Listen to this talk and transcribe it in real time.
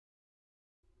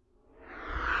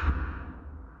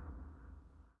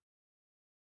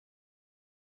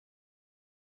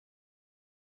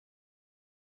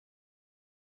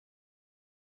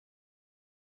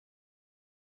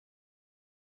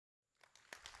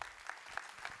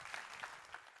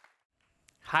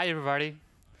Hi, everybody.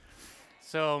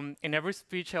 So in every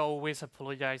speech, I always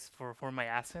apologize for my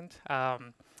accent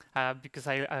because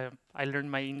I learned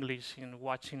my English in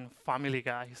watching Family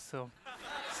Guy. So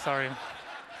sorry.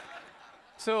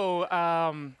 So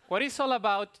what is all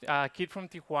about kid from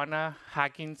Tijuana,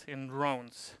 hacking, and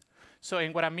drones? So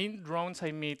and what I mean drones,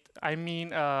 I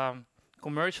mean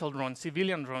commercial drones,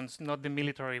 civilian drones, not the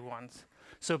military ones.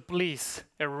 So please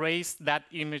erase that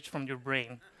image from your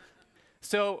brain.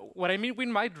 So what I mean with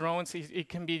my drones is it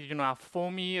can be, a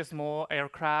foamy, a small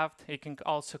aircraft. It can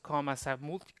also come as a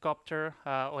multicopter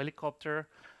or helicopter.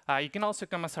 It can also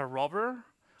come as a rover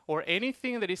or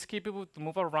anything that is capable to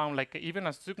move around, like even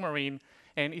a submarine,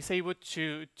 and is able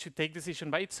to take decision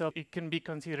by itself. It can be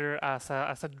considered as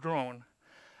a drone.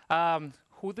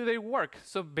 Who do they work?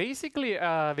 So basically,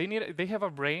 they have a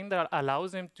brain that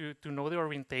allows them to know their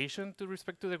orientation to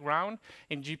respect to the ground,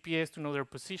 and GPS to know their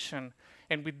position.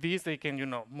 And with this, they can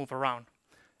move around.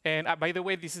 And by the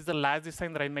way, this is the last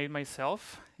design that I made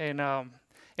myself. And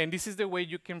this is the way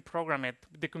you can program it.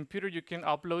 With the computer, you can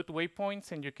upload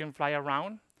waypoints, and you can fly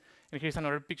around. And here's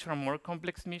another picture, a more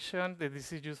complex mission. That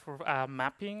this is used for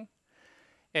mapping.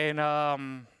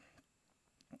 And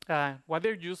what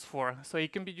they're used for. So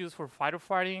it can be used for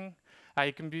firefighting.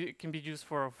 It can be used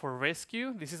for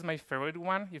rescue. This is my favorite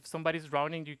one. If somebody's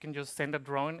drowning, you can just send a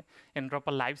drone and drop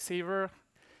a lifesaver.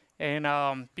 And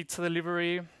pizza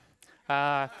delivery.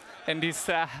 And this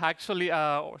actually,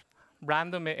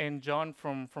 Brandon and John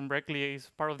from Berkeley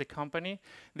is part of the company.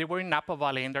 They were in Napa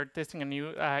Valley, and they're testing a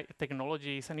new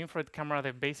technology. It's an infrared camera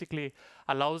that basically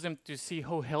allows them to see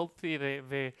how healthy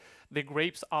the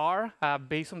grapes are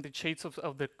based on the shades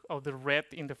of the red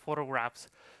in the photographs.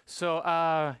 So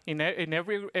in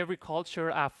every culture,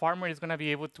 a farmer is going to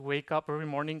be able to wake up every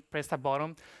morning, press a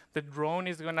button. The drone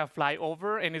is going to fly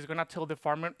over, and it's going to tell the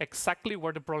farmer exactly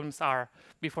where the problems are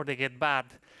before they get bad.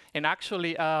 And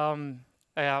actually, otherwise,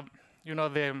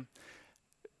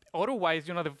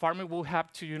 the farmer will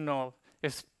have to,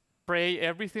 spray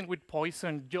everything with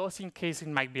poison just in case it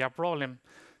might be a problem.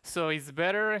 So it's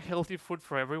better healthy food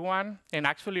for everyone. And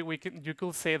actually, you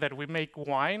could say that we make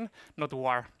wine, not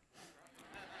war.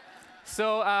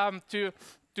 So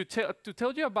to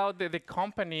tell you about the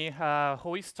company,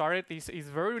 how it started is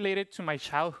very related to my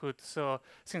childhood. So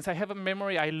since I have a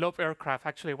memory, I love aircraft.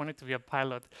 Actually, I wanted to be a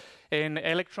pilot. And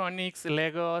electronics,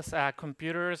 Legos,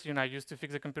 computers, I used to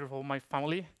fix the computer for all my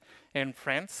family and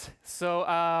friends. So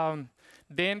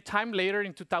then time later,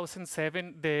 in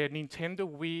 2007, the Nintendo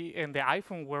Wii and the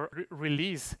iPhone were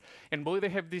released. And both they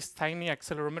have this tiny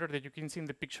accelerometer that you can see in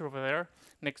the picture over there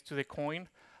next to the coin.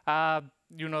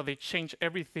 They change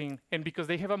everything. And because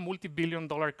they have a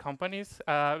multi-billion-dollar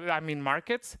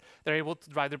markets, they're able to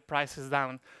drive their prices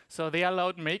down. So they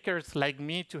allowed makers like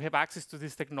me to have access to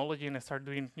this technology and start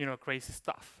doing, crazy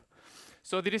stuff.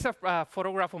 So there is a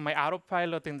photograph of my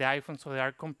autopilot in the iPhone, so they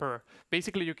are compared.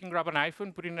 Basically, you can grab an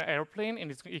iPhone, put it in an airplane,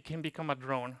 and it can become a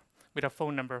drone with a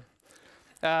phone number.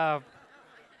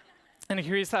 And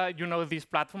here is, this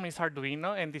platform is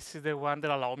Arduino, and this is the one that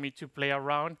allowed me to play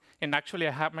around. And actually,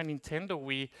 I have my Nintendo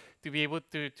Wii to be able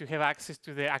to have access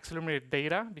to the accelerometer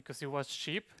data because it was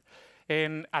cheap.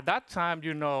 And at that time,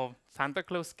 Santa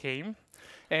Claus came,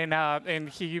 and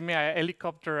he gave me a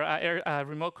helicopter, a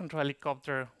remote control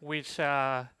helicopter, which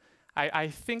I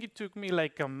think it took me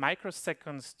like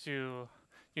microseconds to,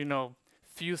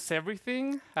 fuse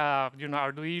everything.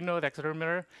 Arduino, the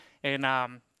accelerometer, and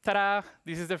ta-da!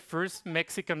 This is the first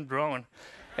Mexican drone,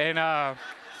 and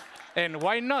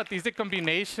why not? It's a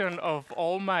combination of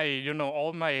all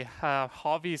my,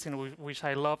 hobbies in which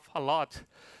I love a lot.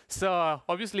 So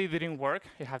obviously it didn't work.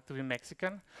 It had to be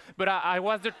Mexican, but I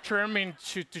was determined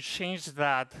to change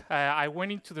that. I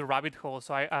went into the rabbit hole,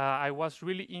 so I was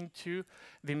really into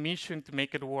the mission to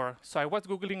make it work. So I was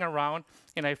Googling around,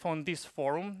 and I found this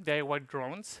forum, DIY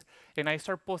Drones, and I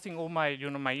started posting all my,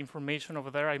 my information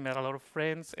over there. I met a lot of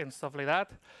friends and stuff like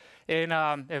that. And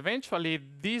eventually,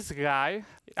 this guy,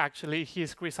 actually,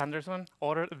 he's Chris Anderson,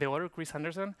 the other Chris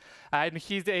Anderson, and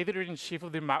he's the editor-in-chief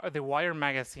of the Wire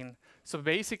magazine. So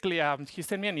basically, he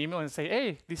sent me an email and said,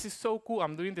 hey, this is so cool.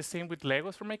 I'm doing the same with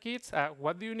Legos for my kids.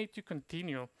 What do you need to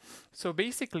continue? So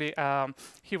basically,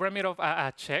 he wrote me off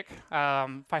a check,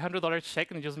 $500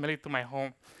 check, and just mailed it to my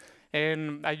home.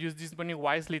 And I used this money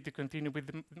wisely to continue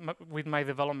with my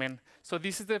development. So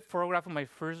this is the photograph of my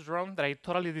first drone that I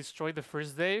totally destroyed the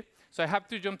first day. So I have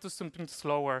to jump to something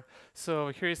slower. So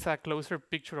here is a closer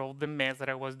picture of the mess that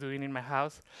I was doing in my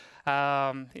house,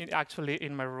 actually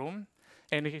in my room.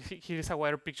 And here is a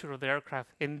wider picture of the aircraft.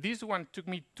 And this one took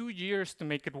me 2 years to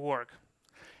make it work.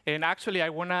 And actually, I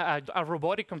won a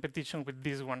robotic competition with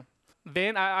this one.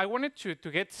 then I wanted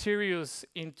to get serious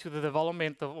into the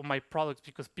development of my products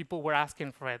because people were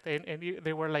asking for it. And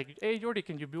they were like, hey, Jordi,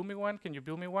 can you build me one? Can you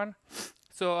build me one?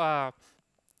 So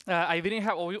I didn't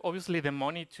have obviously the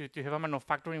money to have a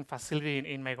manufacturing facility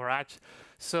in my garage.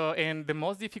 So, and the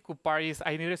most difficult part is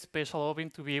I needed a special oven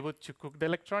to be able to cook the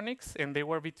electronics, and they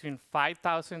were between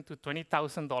 $5,000 to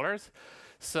 $20,000.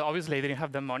 So obviously I didn't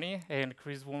have the money, and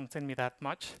Chris won't send me that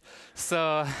much.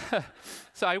 So,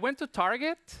 so I went to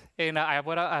Target, and I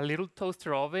bought a little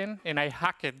toaster oven, and I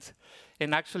hacked it.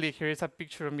 And actually, here's a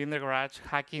picture of me in the garage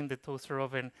hacking the toaster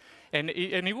oven. And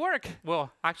it worked.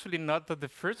 Well, actually not at the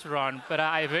first run, but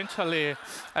I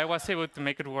was able to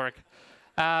make it work.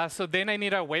 So then I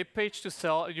need a web page to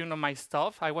sell, my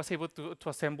stuff. I was able to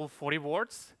assemble 40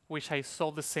 boards, which I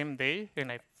sold the same day,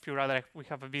 and I figured out that we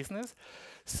have a business.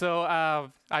 So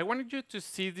I wanted you to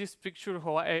see this picture,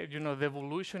 how the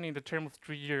evolution in the term of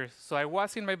 3 years. So I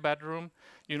was in my bedroom,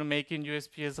 making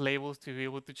USPS labels to be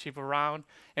able to ship around,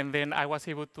 and then I was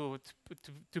able to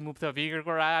move to a bigger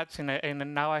garage,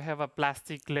 and now I have a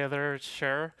plastic leather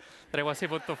chair that I was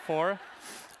able to afford.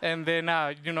 And then,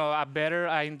 a better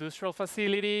industrial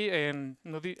facility, and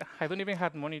I don't even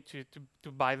have money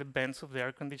to buy the vents of the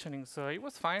air conditioning, so it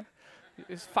was fine.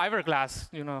 It's fiberglass,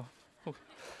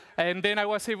 And then I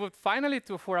was able finally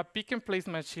to afford a pick-and-place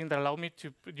machine that allowed me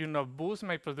to, boost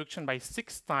my production by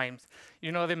 6 times.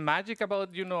 The magic about,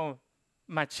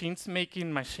 machines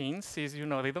making machines is,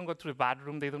 they don't go to the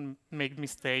bathroom, they don't make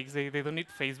mistakes, they don't need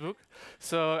Facebook.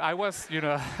 So I was,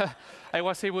 I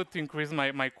was able to increase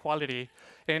my quality.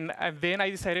 And then I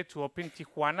decided to open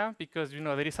Tijuana because,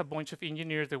 there is a bunch of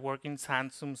engineers that work in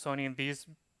Samsung, Sony, and these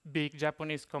big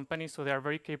Japanese companies, so they are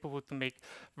very capable to make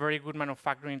very good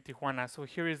manufacturing in Tijuana. So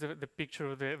here is the picture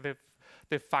of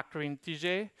the factory in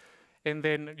TJ, and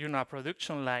then, a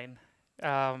production line.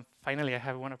 Finally, I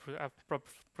have a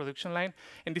production line.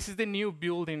 And this is the new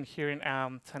building here in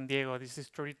San Diego. This is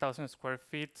 30,000 square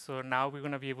feet. So now we're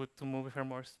going to be able to move here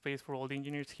more space for all the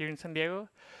engineers here in San Diego.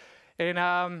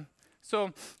 And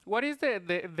so what is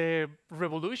the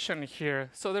revolution here?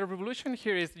 So the revolution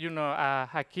here is,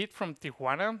 a kid from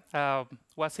Tijuana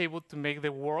was able to make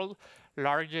the world's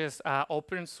largest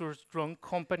open source drone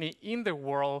company in the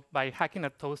world by hacking a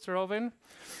toaster oven.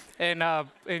 And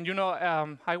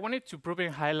I wanted to prove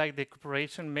and highlight the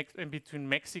cooperation between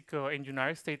Mexico and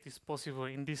United States is possible,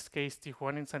 in this case,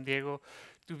 Tijuana and San Diego,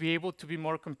 to be able to be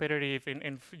more competitive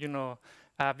and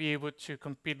be able to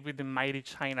compete with the mighty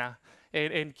China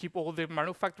and keep all the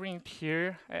manufacturing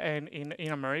here and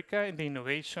in America and the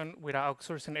innovation without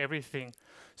outsourcing everything.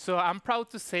 So I'm proud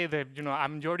to say that,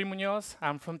 I'm Jordi Muñoz,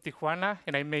 I'm from Tijuana,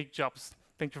 and I make jobs.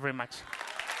 Thank you very much.